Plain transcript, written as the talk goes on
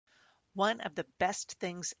One of the best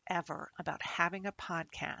things ever about having a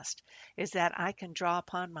podcast is that I can draw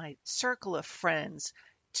upon my circle of friends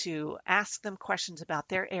to ask them questions about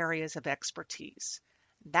their areas of expertise.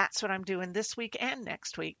 That's what I'm doing this week and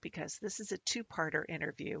next week because this is a two-parter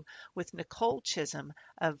interview with Nicole Chisholm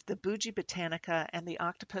of the Bougie Botanica and the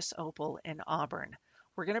Octopus Opal in Auburn.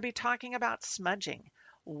 We're going to be talking about smudging,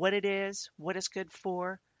 what it is, what it's good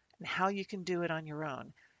for, and how you can do it on your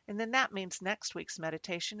own. And then that means next week's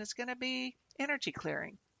meditation is going to be energy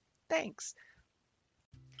clearing. Thanks.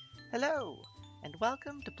 Hello, and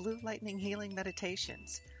welcome to Blue Lightning Healing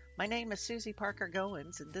Meditations. My name is Susie Parker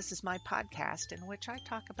Goins, and this is my podcast in which I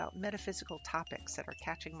talk about metaphysical topics that are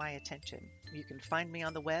catching my attention. You can find me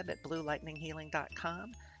on the web at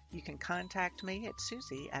bluelightninghealing.com. You can contact me at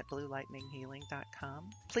susie@bluelightninghealing.com.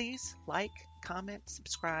 Please like, comment,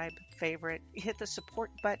 subscribe, favorite, hit the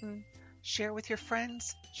support button, share with your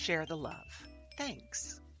friends, share the love.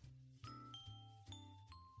 Thanks.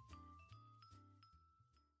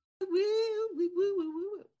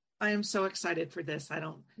 I am so excited for this.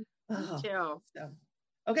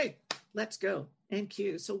 Okay, let's go. And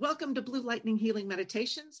cue. So welcome to Blue Lightning Healing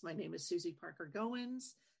Meditations. My name is Susie Parker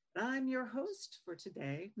Goins. I'm your host for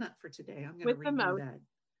today. Not for today. I'm going to redo that.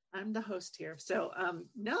 I'm the host here. So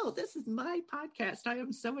no, this is my podcast. I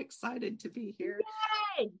am so excited to be here.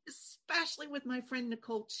 Yay! Especially with my friend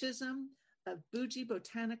Nicole Chisholm of Bougie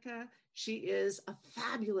Botanica. She is a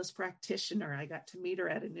fabulous practitioner. I got to meet her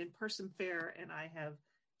at an in-person fair, and I have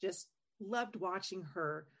just loved watching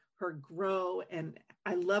her grow, and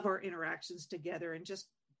I love our interactions together. And just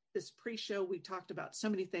this pre-show, we talked about so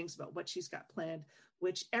many things about what she's got planned,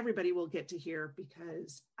 which everybody will get to hear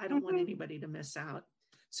because I don't want anybody to miss out.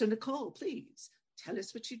 So Nicole, please tell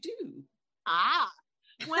us what you do.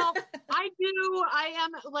 Well, I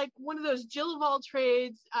am like one of those Jill of all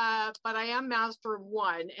trades, but I am master of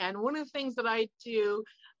one. And one of the things that I do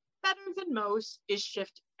better than most is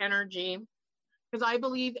shift energy, because I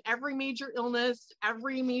believe every major illness,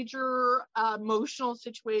 every major emotional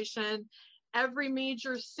situation, every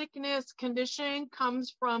major sickness condition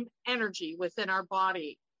comes from energy within our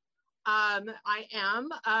body. I am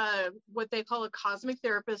what they call a cosmic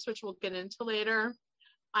therapist, which we'll get into later.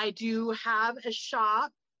 I do have a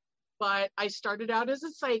shop, but I started out as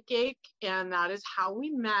a psychic, and that is how we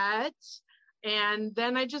met. And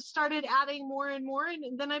then I just started adding more and more,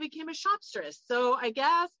 and then I became a shopstress. So I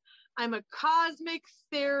guess I'm a cosmic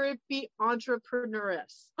therapy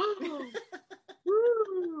entrepreneuress.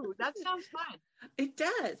 Woo, that sounds fun. It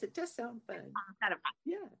does. It does sound fun. Kind of fun.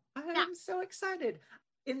 Yeah, I'm so excited.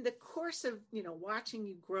 In the course of, watching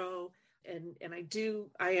you grow, and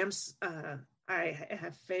I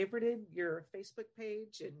have favorited your Facebook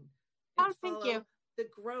page and thank you. The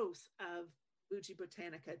growth of Bougie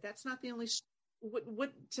Botanica. That's not the only.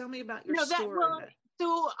 What? Tell me about your story.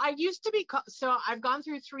 So I used to be. So I've gone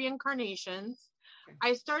through 3 incarnations. Okay.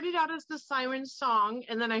 I started out as the Siren Song,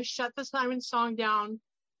 and then I shut the Siren Song down,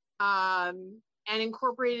 and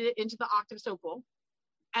incorporated it into the Octopus Opal.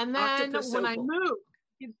 And then I moved.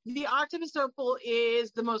 The Octopus Opal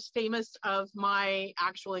is the most famous of my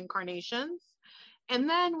actual incarnations. And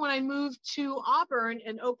then when I moved to Auburn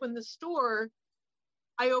and opened the store,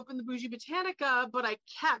 I opened the Bougie Botanica, but I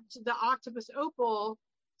kept the Octopus Opal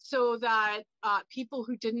so that people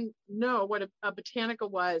who didn't know what a Botanica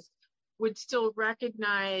was would still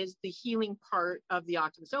recognize the healing part of the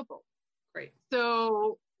Octopus Opal. Great.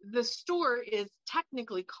 So the store is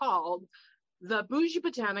technically called the Bougie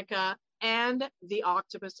Botanica and the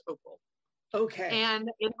Octopus Opal. Okay.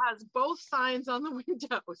 And it has both signs on the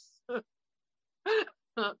windows.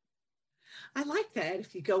 I like that.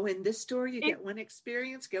 If you go in this store, you get one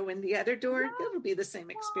experience. Go in the other door, it'll be the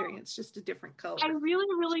same experience, just a different color. I really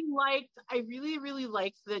liked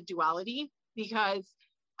the duality, because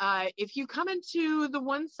if you come into the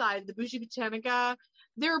one side, the Bougie Botanica,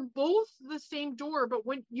 they're both the same door, but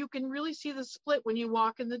when you can really see the split when you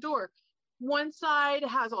walk in the door. One side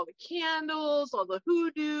has all the candles, all the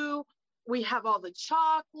hoodoo. We have all the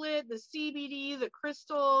chocolate, the CBD, the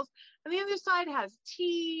crystals. And the other side has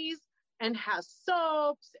teas and has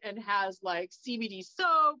soaps and has like CBD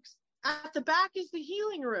soaks. At the back is the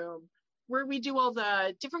healing room where we do all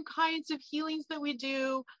the different kinds of healings that we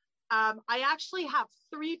do. I actually have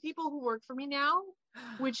 3 people who work for me now,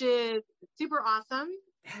 which is super awesome.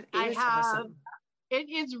 That is awesome. It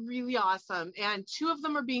is really awesome. And 2 of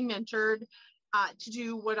them are being mentored to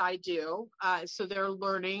do what I do. So they're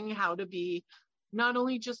learning how to be not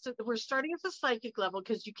only we're starting at the psychic level,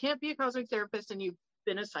 because you can't be a cosmic therapist and you've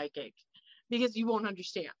been a psychic, because you won't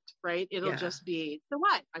understand, right? It'll just be, so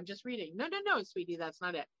what? I'm just reading. No, sweetie, that's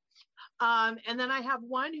not it. And then I have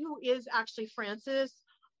one who is actually Frances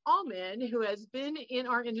Allman, who has been in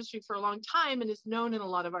our industry for a long time and is known in a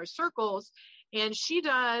lot of our circles. And she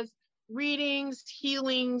does readings,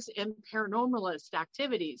 healings, and paranormalist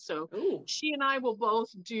activities. So Ooh. she and I will both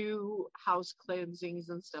do house cleansings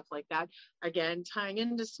and stuff like that. Again, tying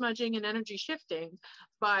into smudging and energy shifting.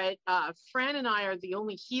 But Fran and I are the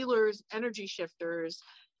only healers, energy shifters,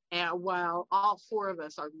 and while all four of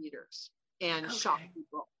us are readers and shock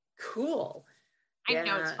people. Cool. I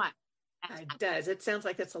know it's fun. It does. It sounds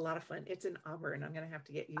like it's a lot of fun. It's in Auburn. I'm going to have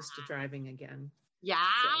to get used to driving again. Yeah.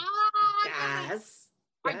 So, yes.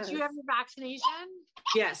 Do you have your vaccination?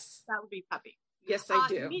 Yes. That would be puppy. Yes, I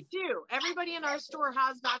do. Me too. Everybody in our store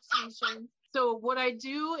has vaccination. So what I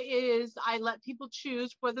do is I let people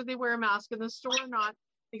choose whether they wear a mask in the store or not,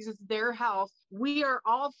 because it's their health. We are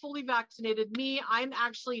all fully vaccinated. I'm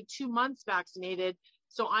actually 2 months vaccinated,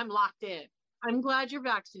 so I'm locked in. I'm glad you're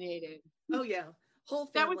vaccinated. Oh yeah. Whole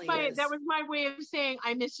family that was my way of saying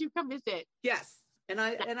I miss you, come visit. Yes. And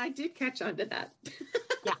I did catch on to that.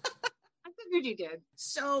 Yeah. I figured you did.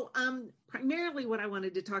 So primarily what I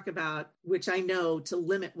wanted to talk about, which I know to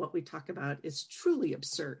limit what we talk about, is truly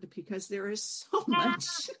absurd because there is so much.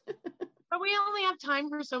 But we only have time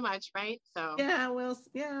for so much, right? So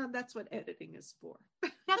yeah, that's what editing is for.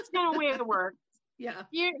 That's kind of way it works. Yeah.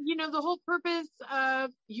 You know, the whole purpose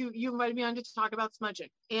of you invited me on to talk about smudging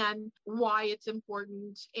and why it's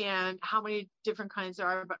important and how many different kinds there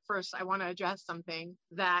are. But first, I want to address something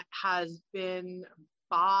that has been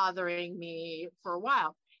bothering me for a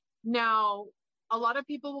while. Now, a lot of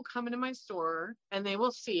people will come into my store and they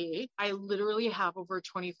will see I literally have over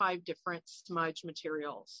 25 different smudge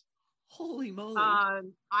materials. Holy moly.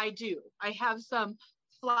 I do. I have some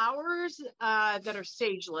flowers that are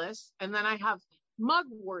sageless, and then I have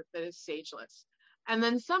mugwort that is sageless. And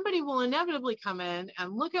then somebody will inevitably come in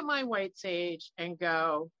and look at my white sage and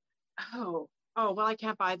go, oh, well, I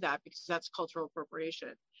can't buy that because that's cultural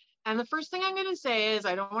appropriation. And the first thing I'm going to say is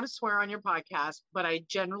I don't want to swear on your podcast, but I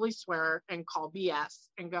generally swear and call BS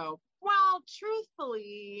and go, well,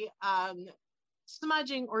 truthfully,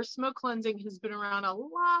 smudging or smoke cleansing has been around a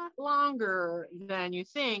lot longer than you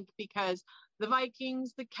think because the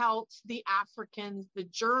Vikings, the Celts, the Africans, the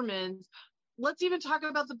Germans, let's even talk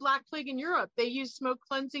about the Black Plague in Europe. They used smoke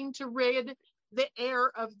cleansing to rid the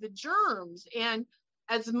air of the germs. And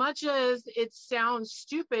as much as it sounds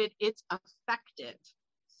stupid, it's effective.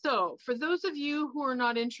 So for those of you who are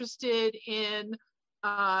not interested in,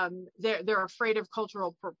 they're afraid of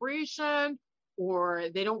cultural appropriation or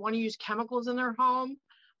they don't want to use chemicals in their home,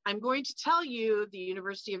 I'm going to tell you the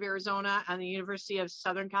University of Arizona and the University of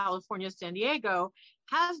Southern California, San Diego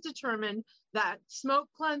has determined that smoke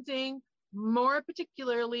cleansing, more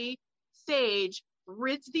particularly sage,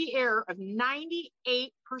 rids the air of 98%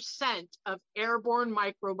 of airborne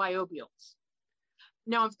microbials.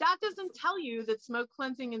 Now, if that doesn't tell you that smoke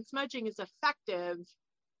cleansing and smudging is effective,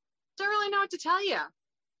 I don't really know what to tell you.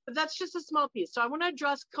 But that's just a small piece. So I want to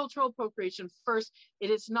address cultural appropriation first. It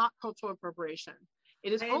is not cultural appropriation.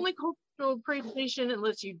 It is only cultural appropriation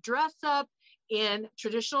unless you dress up in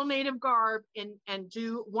traditional native garb and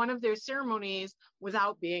do one of their ceremonies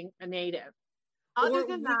without being a native. Other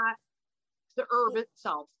than that, the herb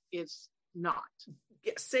itself is not.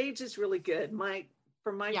 Yeah, sage is really good. My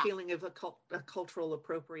feeling of a cultural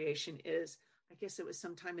appropriation is, I guess it was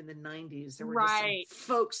sometime in the 90s. There were just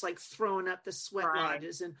some folks like throwing up the sweat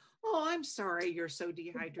lodges and, oh, I'm sorry, you're so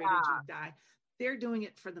dehydrated, you die. They're doing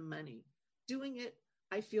it for the money. Doing it,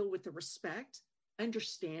 I feel, with the respect,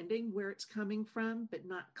 understanding where it's coming from, but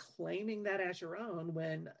not claiming that as your own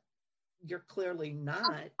when you're clearly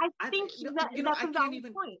not. I think that's a valid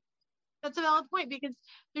point. That's a valid point because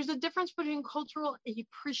there's a difference between cultural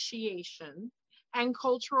appreciation and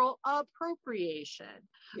cultural appropriation.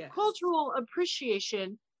 Yes. Cultural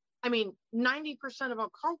appreciation, I mean, 90% of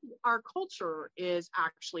our culture is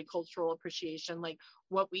actually cultural appreciation, like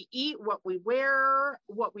what we eat, what we wear,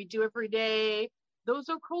 what we do every day. Those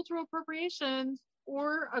are cultural appropriations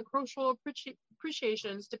or cultural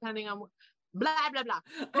appreciations, depending on blah, blah, blah.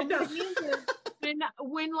 But what it means is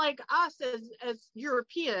when like us as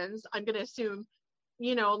Europeans, I'm going to assume,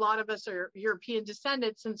 you know, a lot of us are European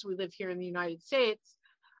descended since we live here in the United States.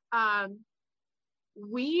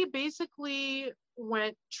 We basically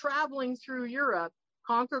went traveling through Europe,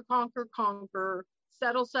 conquer,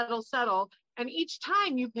 settle. And each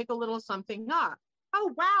time you pick a little something up.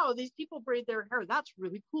 Oh, wow, these people braid their hair. That's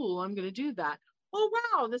really cool. I'm going to do that. Oh,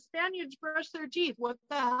 wow, the Spaniards brush their teeth. What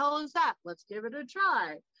the hell is that? Let's give it a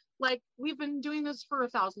try. Like, we've been doing this for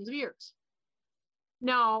thousands of years.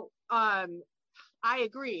 Now, I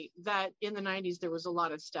agree that in the 90s, there was a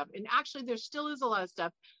lot of stuff. And actually, there still is a lot of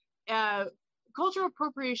stuff. Cultural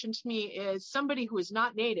appropriation to me is somebody who is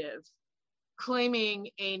not native claiming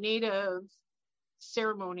a native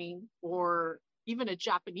ceremony or even a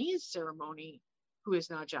Japanese ceremony who is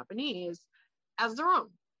not Japanese as their own.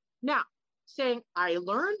 Now, saying, I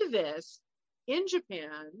learned this in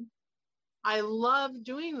Japan, I love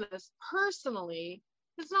doing this personally,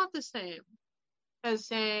 is not the same as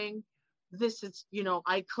saying, this is,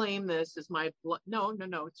 I claim this as my blood. No,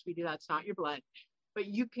 sweetie, that's not your blood. But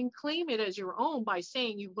you can claim it as your own by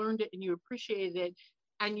saying you learned it and you appreciated it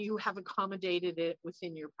and you have accommodated it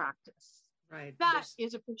within your practice. Right. That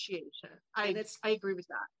is appreciation. I agree with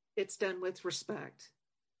that. It's done with respect.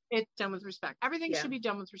 It's done with respect. Everything should be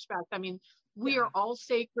done with respect. I mean, we are all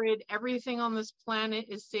sacred. Everything on this planet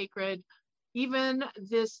is sacred. Even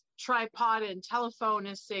this tripod and telephone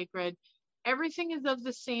is sacred. Everything is of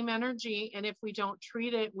the same energy. And if we don't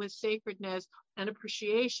treat it with sacredness and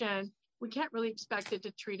appreciation, we can't really expect it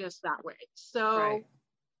to treat us that way. So,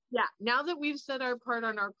 now that we've said our part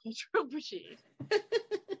on our cultural appreciation,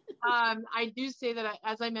 I do say that,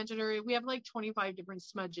 as I mentioned earlier, we have like 25 different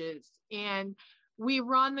smudges. And we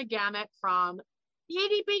run the gamut from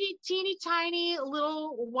itty bitty, teeny tiny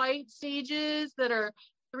little white sages that are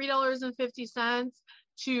 $3.50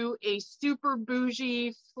 to a super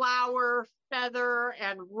bougie flower, feather,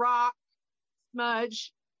 and rock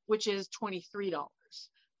smudge, which is $23.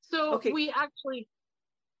 So we actually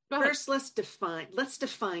first let's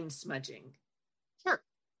define smudging. Sure.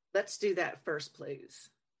 Let's do that first, please.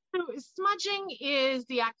 So smudging is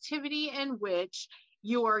the activity in which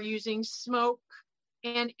you are using smoke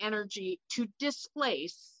and energy to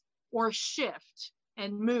displace or shift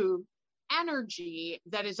and move energy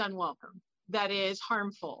that is unwelcome, that is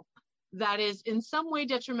harmful, that is in some way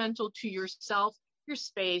detrimental to yourself, your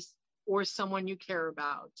space, or someone you care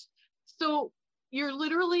about. So you're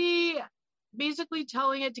literally basically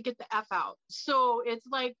telling it to get the F out. So it's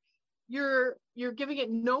like you're giving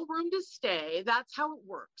it no room to stay. That's how it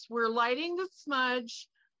works. We're lighting the smudge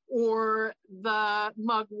or the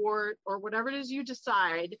mugwort or whatever it is you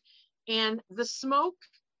decide. And the smoke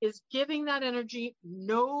is giving that energy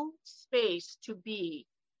no space to be.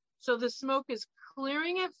 So the smoke is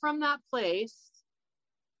clearing it from that place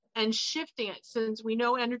and shifting it. Since we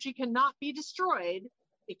know energy cannot be destroyed,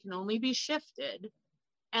 it can only be shifted.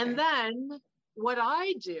 And then what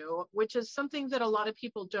I do, which is something that a lot of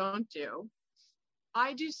people don't do,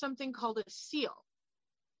 I do something called a seal.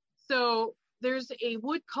 So there's a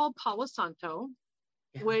wood called Palo Santo,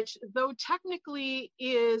 which though technically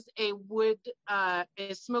is a wood, a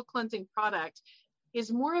smoke cleansing product,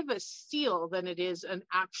 is more of a seal than it is an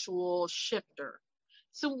actual shifter.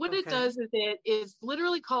 So what it does is it is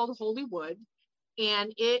literally called holy wood,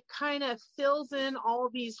 and it kind of fills in all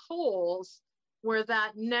these holes where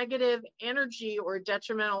that negative energy or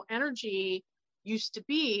detrimental energy used to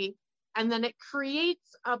be. And then it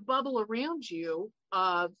creates a bubble around you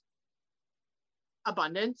of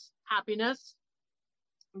abundance, happiness,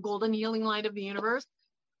 golden healing light of the universe,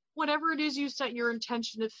 whatever it is you set your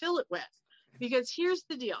intention to fill it with. Because here's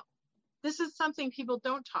the deal. This is something people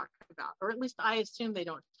don't talk about, or at least I assume they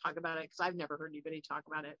don't talk about it because I've never heard anybody talk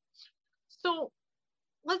about it. So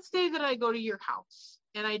let's say that I go to your house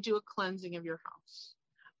and I do a cleansing of your house.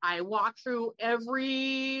 I walk through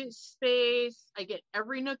every space. I get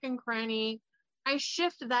every nook and cranny. I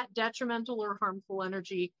shift that detrimental or harmful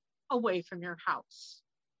energy away from your house.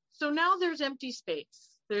 So now there's empty space.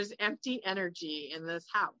 There's empty energy in this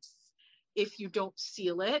house. If you don't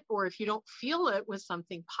seal it, or if you don't feel it with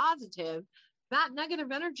something positive, that negative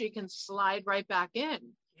energy can slide right back in,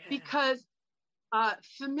 because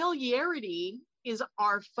familiarity is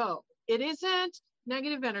our foe. It isn't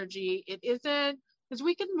negative energy. It isn't, because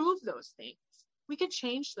we can move those things. We can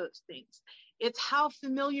change those things. It's how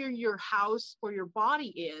familiar your house or your body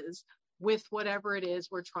is with whatever it is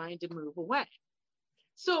we're trying to move away.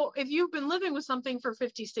 So if you've been living with something for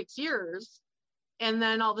 56 years, and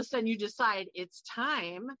then all of a sudden you decide it's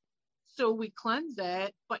time, so we cleanse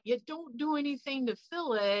it, but you don't do anything to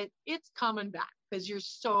fill it, it's coming back because you're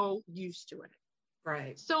so used to it.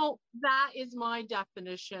 Right. So that is my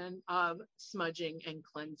definition of smudging and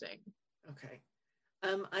cleansing. Okay.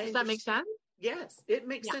 Does that make sense? Yes, it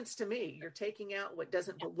makes sense to me. You're taking out what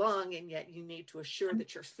doesn't belong, and yet you need to assure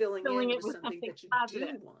that you're filling in with something that you positive.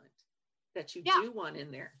 do want, do want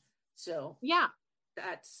in there. So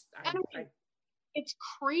that's, it's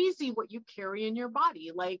crazy what you carry in your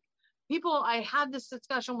body. Like I had this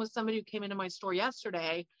discussion with somebody who came into my store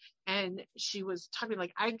yesterday, and she was talking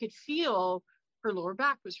like, I could feel her lower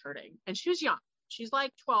back was hurting, and she was young. She's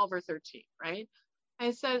like 12 or 13, right?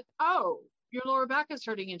 I said, oh, your lower back is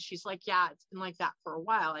hurting. And she's like, yeah, it's been like that for a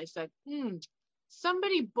while. I said,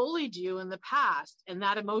 somebody bullied you in the past and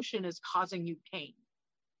that emotion is causing you pain.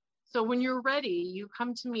 So when you're ready, you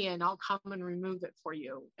come to me and I'll come and remove it for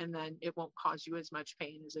you. And then it won't cause you as much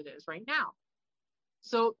pain as it is right now.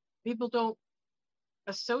 So people don't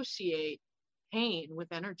associate pain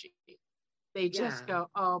with energy. They just go,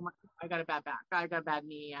 oh, I got a bad back. I got a bad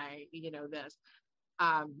knee. This.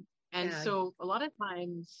 So a lot of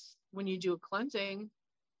times when you do a cleansing,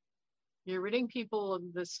 you're ridding people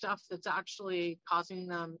of the stuff that's actually causing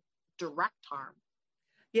them direct harm.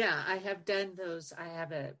 Yeah, I have done those. I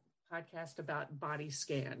have a podcast about body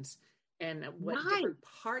scans and what different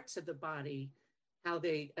parts of the body, how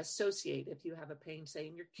they associate. If you have a pain, say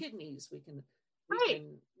in your kidneys, we can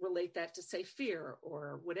relate that to, say, fear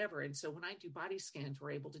or whatever. And so when I do body scans,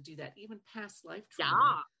 we're able to do that, even past life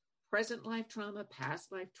trauma, present life trauma,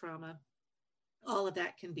 past life trauma. All of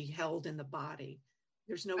that can be held in the body.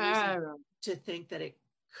 There's no reason to think that it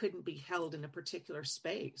couldn't be held in a particular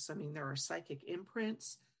space. I mean, there are psychic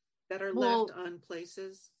imprints that are left on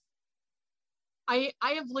places. I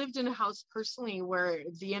have lived in a house personally where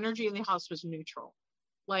the energy in the house was neutral.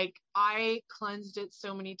 Like, I cleansed it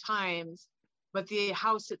so many times, but the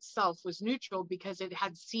house itself was neutral because it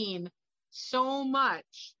had seen so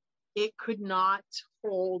much. It could not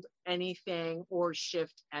hold anything or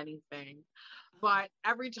shift anything. But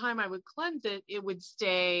every time I would cleanse it, it would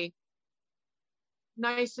stay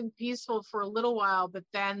nice and peaceful for a little while, but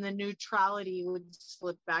then the neutrality would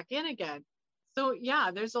slip back in again. So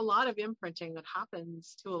yeah, there's a lot of imprinting that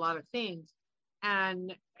happens to a lot of things.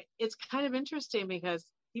 And it's kind of interesting because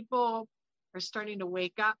people are starting to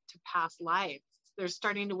wake up to past lives. They're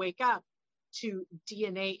starting to wake up to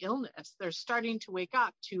DNA illness. They're starting to wake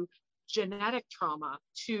up to genetic trauma,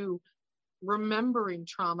 to remembering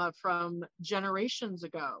trauma from generations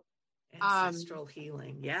ago. Ancestral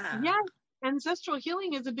healing. Yeah. Yes. Ancestral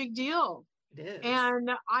healing is a big deal. It is. And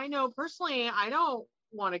I know personally, I don't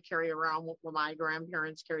want to carry around what my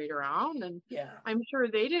grandparents carried around. And I'm sure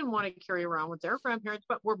they didn't want to carry around with their grandparents,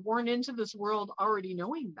 but we're born into this world already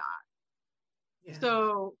knowing that. Yeah.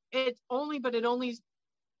 So it only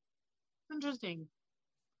interesting.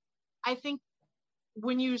 I think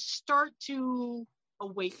when you start to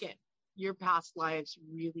awaken, your past lives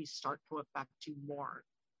really start to affect you more.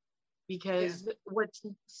 Because what's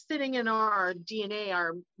sitting in our DNA,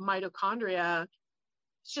 our mitochondria,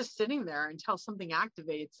 it's just sitting there until something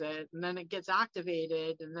activates it. And then it gets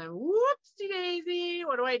activated. And then whoopsie daisy,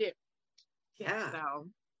 what do I do? Yeah.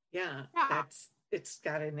 So, it's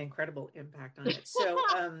got an incredible impact on it. So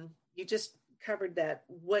you just covered that,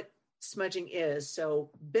 what smudging is.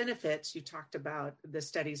 So benefits, you talked about the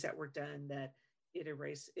studies that were done that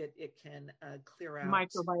it can clear out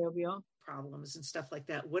microbiome problems and stuff like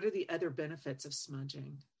that. What are the other benefits of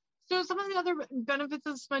smudging? So some of the other benefits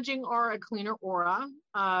of smudging are a cleaner aura,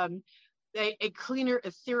 a cleaner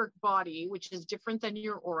etheric body, which is different than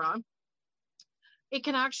your aura. It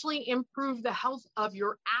can actually improve the health of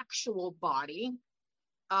your actual body.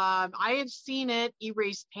 I have seen it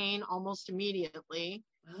erase pain almost immediately.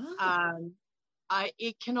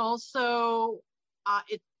 It can also,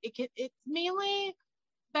 it's mainly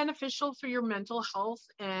beneficial for your mental health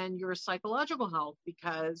and your psychological health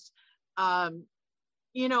because, a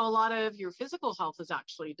lot of your physical health is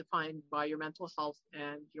actually defined by your mental health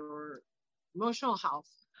and your emotional health.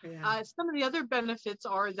 Yeah. Some of the other benefits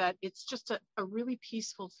are that it's just a really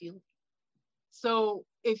peaceful feeling. So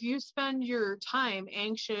if you spend your time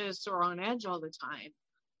anxious or on edge all the time,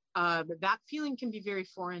 that feeling can be very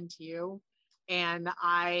foreign to you. And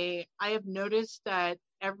I have noticed that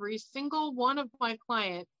every single one of my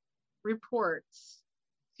client reports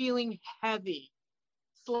feeling heavy,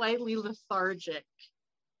 slightly lethargic,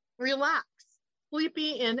 relaxed,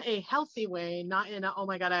 sleepy in a healthy way, not in a, oh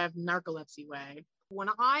my God, I have narcolepsy way. When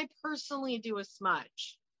I personally do a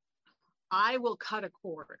smudge, I will cut a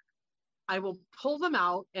cord. I will pull them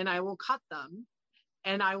out and I will cut them.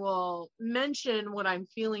 And I will mention what I'm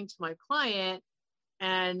feeling to my client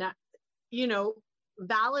and,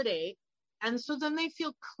 validate. And so then they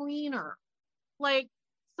feel cleaner. Like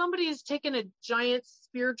somebody has taken a giant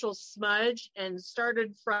spiritual smudge and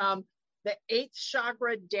started from the 8th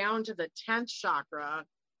chakra down to the 10th chakra,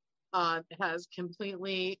 has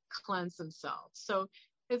completely cleansed themselves. So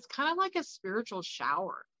it's kind of like a spiritual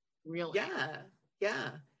shower, really.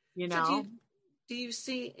 Yeah. So do you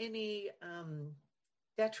see any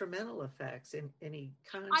detrimental effects in any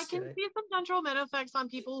kinds? I can see some detrimental effects on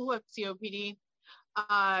people who have COPD.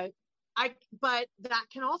 But that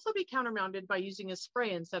can also be countermounted by using a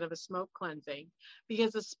spray instead of a smoke cleansing,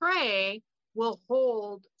 because a spray will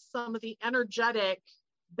hold some of the energetic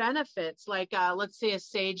benefits, like let's say a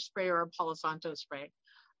sage spray or a Palo Santo spray.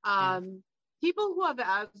 People who have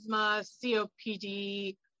asthma,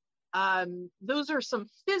 COPD, those are some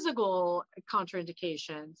physical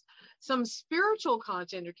contraindications. Some spiritual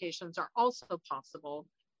contraindications are also possible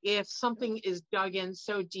if something is dug in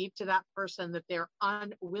so deep to that person that they're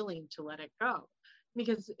unwilling to let it go.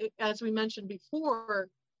 Because as we mentioned before,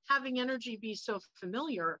 having energy be so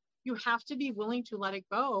familiar, you have to be willing to let it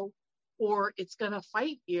go, or it's going to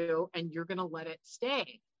fight you and you're going to let it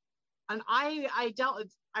stay. And I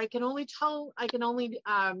can only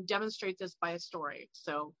demonstrate this by a story.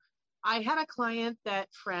 So I had a client that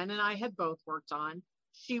Fran and I had both worked on.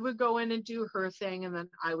 She would go in and do her thing, and then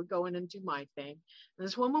I would go in and do my thing. And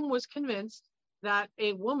this woman was convinced that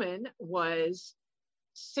a woman was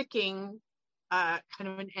sicking kind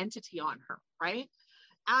of an entity on her, right?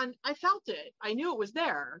 And I felt it. I knew it was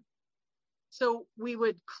there. So we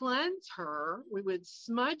would cleanse her, we would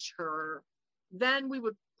smudge her, then we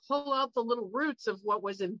would pull out the little roots of what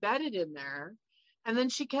was embedded in there. And then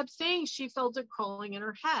she kept saying she felt it crawling in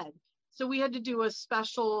her head. So we had to do a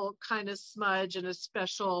special kind of smudge and a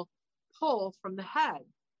special pull from the head.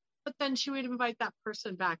 But then she would invite that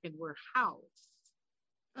person back into her house.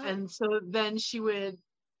 Oh. And so then she would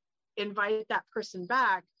invite that person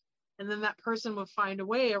back, and then that person would find a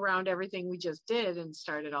way around everything we just did and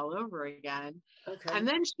start it all over again. Okay. And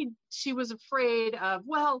then she was afraid of,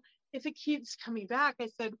 well, if it keeps coming back, I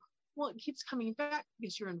said, well, it keeps coming back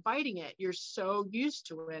because you're inviting it. You're so used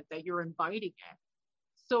to it that you're inviting it.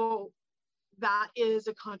 So that is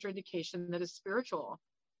a contraindication that is spiritual.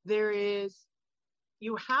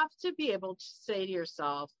 You have to be able to say to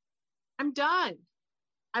yourself, I'm done.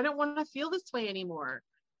 I don't want to feel this way anymore.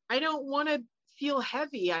 I don't want to feel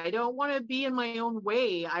heavy. I don't want to be in my own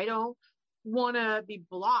way. I don't want to be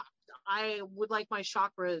blocked. I would like my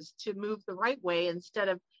chakras to move the right way instead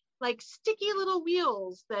of like sticky little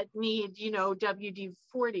wheels that need,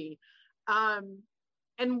 WD-40.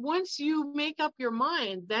 And once you make up your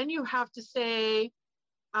mind, then you have to say,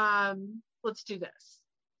 let's do this.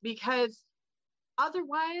 Because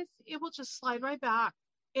otherwise it will just slide right back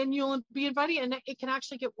and you'll be inviting, and it can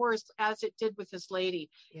actually get worse, as it did with this lady.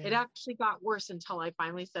 Yeah. It actually got worse until I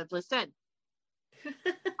finally said, listen,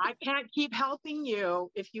 I can't keep helping you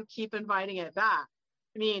if you keep inviting it back.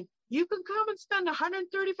 I mean, you can come and spend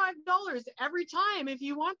 $135 every time if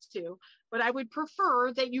you want to, but I would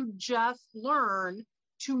prefer that you just learn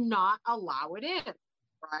to not allow it in,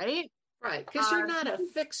 right? Right, because you're not a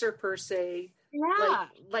fixer per se. Yeah.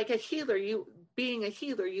 Like a healer, being a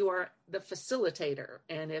healer, you are the facilitator.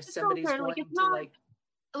 And if somebody's wanting to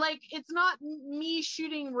it's not me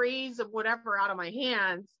shooting rays of whatever out of my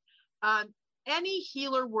hands. Any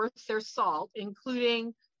healer worth their salt,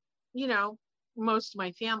 including, most of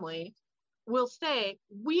my family, will say,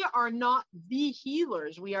 we are not the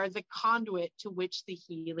healers. We are the conduit to which the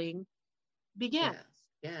healing begins.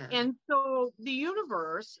 Yeah. And so the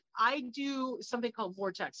universe, I do something called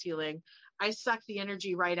vortex healing. I suck the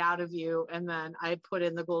energy right out of you, and then I put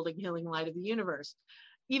in the golden healing light of the universe.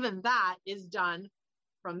 Even that is done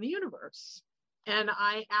from the universe. And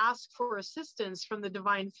I ask for assistance from the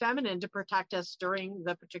divine feminine to protect us during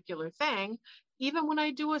the particular thing. Even when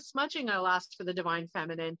I do a smudging, I'll ask for the divine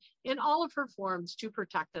feminine in all of her forms to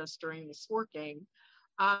protect us during this working.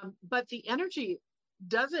 But the energy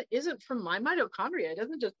isn't from my mitochondria. It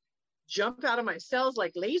doesn't just jump out of my cells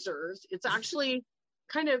like lasers. It's actually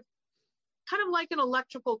kind of like an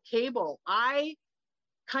electrical cable. I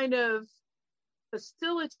kind of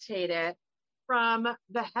facilitate it from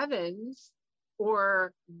the heavens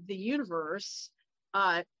or the universe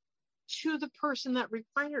to the person that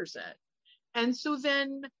requires it. And so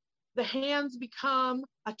then the hands become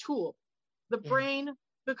a tool. The brain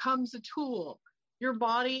becomes a tool. Your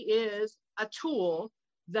body is a tool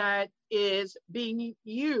that is being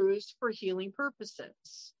used for healing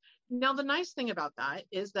purposes. Now, the nice thing about that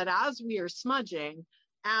is that as we are smudging,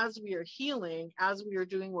 as we are healing, as we are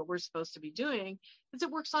doing what we're supposed to be doing, is it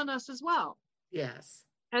works on us as well. Yes.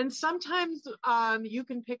 And sometimes you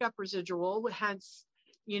can pick up residual, hence,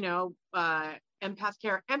 empath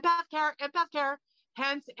care, hence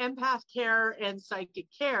empath care and psychic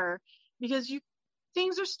care, because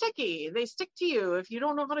things are sticky. They stick to you if you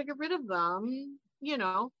don't know how to get rid of them,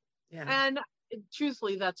 Yeah. And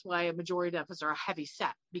truthfully, that's why a majority of us are a heavy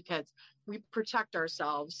set, because we protect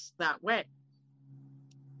ourselves that way.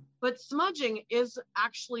 But smudging is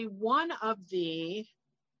actually one of the,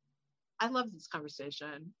 I love this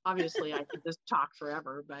conversation. Obviously, I could just talk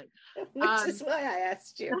forever, but. Which is why I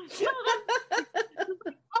asked you. Let's get a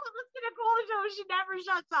call show. she never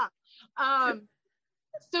shuts up.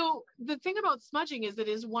 So the thing about smudging is it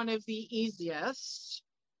is one of the easiest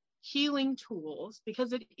healing tools,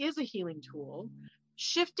 because it is a healing tool.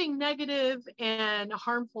 Shifting negative and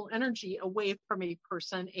harmful energy away from a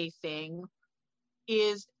person, a thing,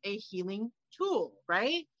 is a healing tool,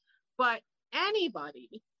 right? But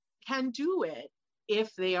anybody can do it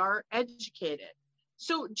if they are educated.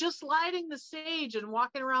 So just lighting the sage and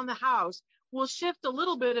walking around the house will shift a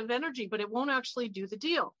little bit of energy, but it won't actually do the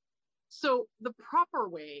deal. So the proper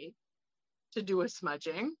way to do a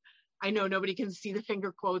smudging, I know nobody can see the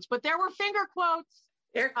finger quotes, but there were finger quotes.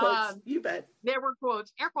 Air quotes, you bet. There were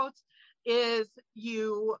quotes, air quotes, is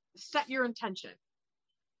you set your intention.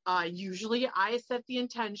 Usually I set the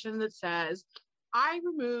intention that says, I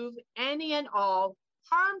remove any and all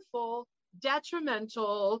harmful,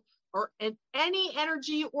 detrimental, or any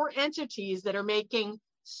energy or entities that are making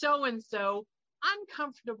so-and-so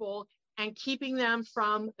uncomfortable and keeping them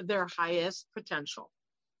from their highest potential.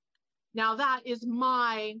 Now that is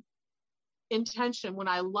my intention when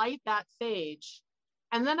I light that sage.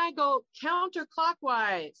 And then I go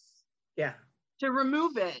counterclockwise to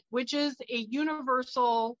remove it, which is a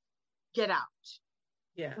universal get out.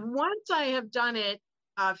 Yeah. Once I have done it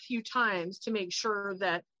a few times to make sure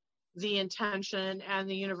that the intention and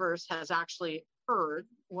the universe has actually heard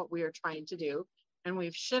what we are trying to do, and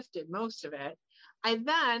we've shifted most of it, I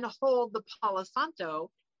then hold the Palo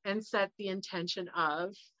Santo and set the intention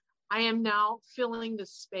of, I am now filling the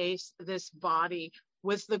space, this body,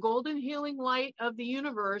 with the golden healing light of the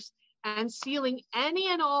universe and sealing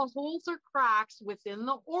any and all holes or cracks within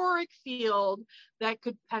the auric field that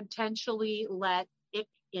could potentially let it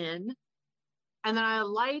in. And then I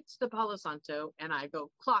light the Palo Santo and I go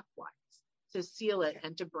clockwise to seal it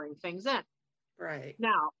and to bring things in. Right.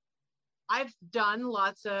 Now, I've done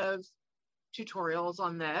lots of tutorials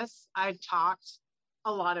on this. I've talked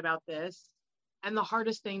a lot about this. And the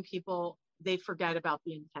hardest thing, people, they forget about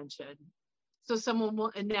the intention. So someone will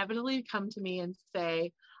inevitably come to me and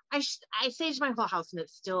say, I saged my whole house and it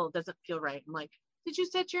still doesn't feel right. I'm like, did you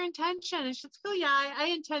set your intention? And she's like, oh yeah,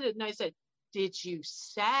 I intended. And I said, did you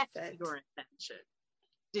set your intention?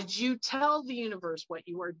 Did you tell the universe what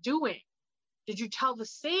you are doing? Did you tell the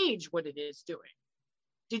sage what it is doing?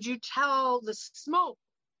 Did you tell the smoke,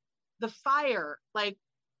 the fire? Like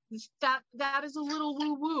that is a little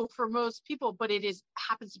woo-woo for most people, but it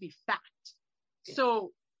happens to be fact. Yeah.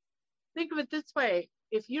 So think of it this way.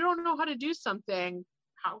 If you don't know how to do something,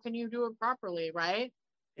 how can you do it properly, right?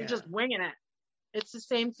 You're just winging it. It's the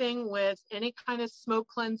same thing with any kind of smoke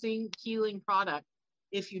cleansing, healing product.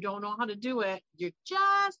 If you don't know how to do it, you're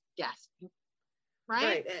just guessing,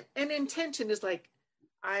 right? Right. And intention is like,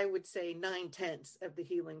 I would say 9/10 of the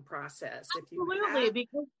healing process. Absolutely.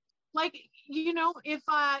 Because like, you know, if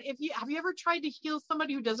you, have you ever tried to heal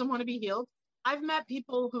somebody who doesn't want to be healed? I've met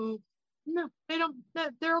people who, no, they don't,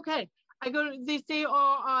 they're okay. They say,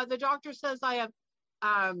 the doctor says I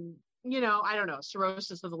have, you know, I don't know,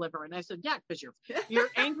 cirrhosis of the liver. And I said, yeah, because you're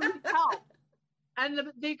angry as hell. And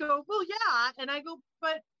they go, well, yeah. And I go,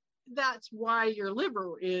 but that's why your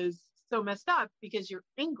liver is so messed up, because you're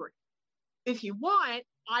angry. If you want,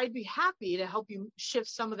 I'd be happy to help you shift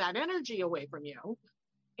some of that energy away from you.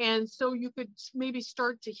 And so you could maybe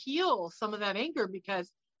start to heal some of that anger,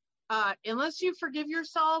 because unless you forgive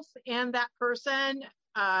yourself and that person,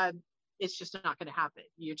 it's just not going to happen.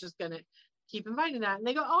 You're just going to keep inviting that. And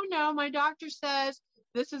they go, oh no, my doctor says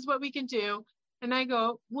this is what we can do. And I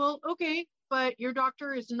go, well, okay, but your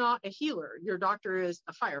doctor is not a healer. Your doctor is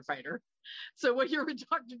a firefighter. So what your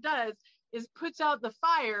doctor does is puts out the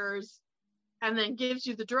fires and then gives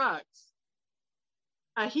you the drugs.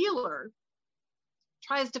 A healer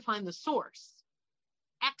tries to find the source,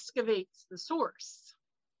 excavates the source,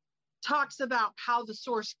 talks about how the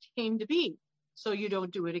source came to be so you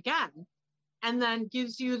don't do it again, and then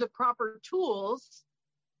gives you the proper tools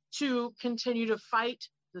to continue to fight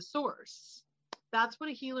the source. That's what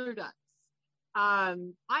a healer does. I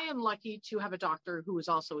am lucky to have a doctor who is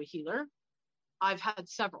also a healer. I've had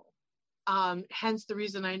several, hence the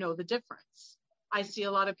reason I know the difference. I see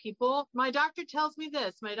a lot of people, my doctor tells me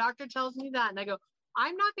this, my doctor tells me that, and I go,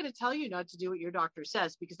 I'm not going to tell you not to do what your doctor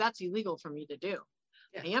says, because that's illegal for me to do.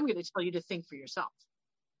 Yeah. I am going to tell you to think for yourself.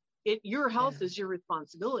 Your health is your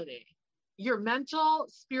responsibility. Your mental,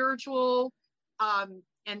 spiritual,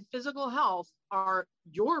 and physical health are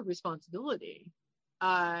your responsibility.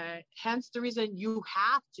 Hence the reason you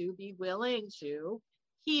have to be willing to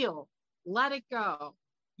heal, let it go.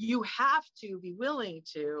 You have to be willing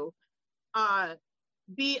to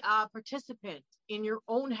be a participant in your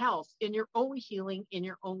own health, in your own healing, in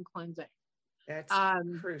your own cleansing. That's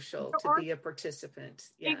crucial to be a participant.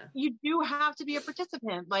 Yeah. You do have to be a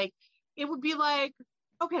participant. Like, it would be like,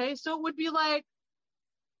 okay, so it would be like,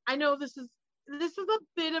 I know this is a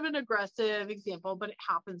bit of an aggressive example, but it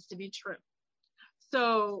happens to be true.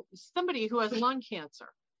 So somebody who has lung cancer,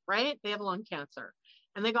 right? They have lung cancer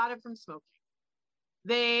and they got it from smoking.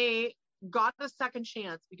 They got a second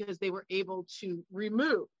chance because they were able to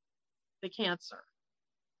remove the cancer.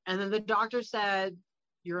 And then the doctor said,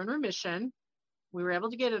 you're in remission. We were able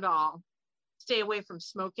to get it all. Stay away from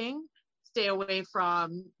smoking. Stay away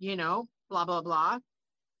from, blah, blah, blah.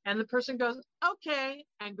 And the person goes, okay,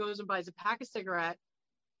 and goes and buys a pack of cigarettes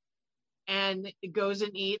and goes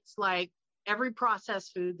and eats like every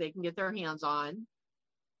processed food they can get their hands on.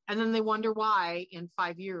 And then they wonder why in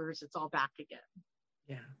 5 years it's all back again.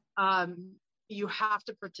 Yeah. You have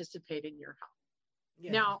to participate in your health.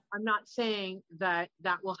 Yeah. Now, I'm not saying that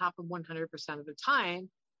will happen 100% of the time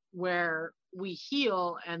where we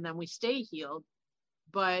heal and then we stay healed.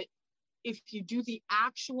 But if you do the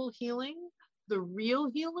actual healing, the real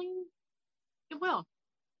healing, it will.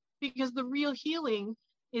 Because the real healing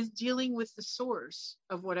is dealing with the source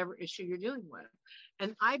of whatever issue you're dealing with.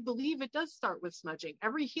 And I believe it does start with smudging.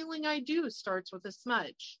 Every healing I do starts with a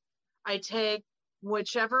smudge. I take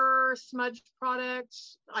whichever smudge product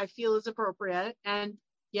I feel is appropriate. And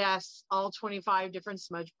yes, all 25 different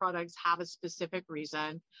smudge products have a specific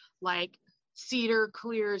reason. Like cedar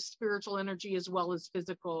clears spiritual energy as well as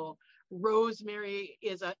physical. Rosemary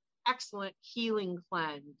is an excellent healing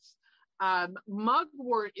cleanse.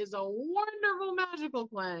 Mugwort is a wonderful magical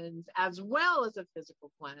cleanse as well as a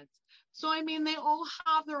physical cleanse. So, I mean, they all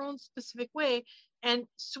have their own specific way. And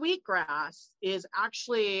sweetgrass is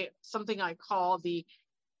actually something I call the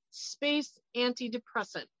space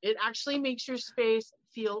antidepressant. It actually makes your space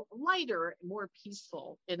feel lighter, more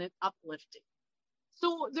peaceful, and uplifting.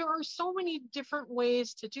 So there are so many different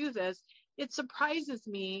ways to do this. It surprises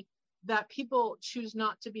me that people choose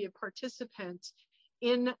not to be a participant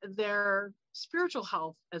in their spiritual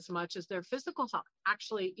health as much as their physical health,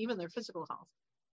 actually even their physical health.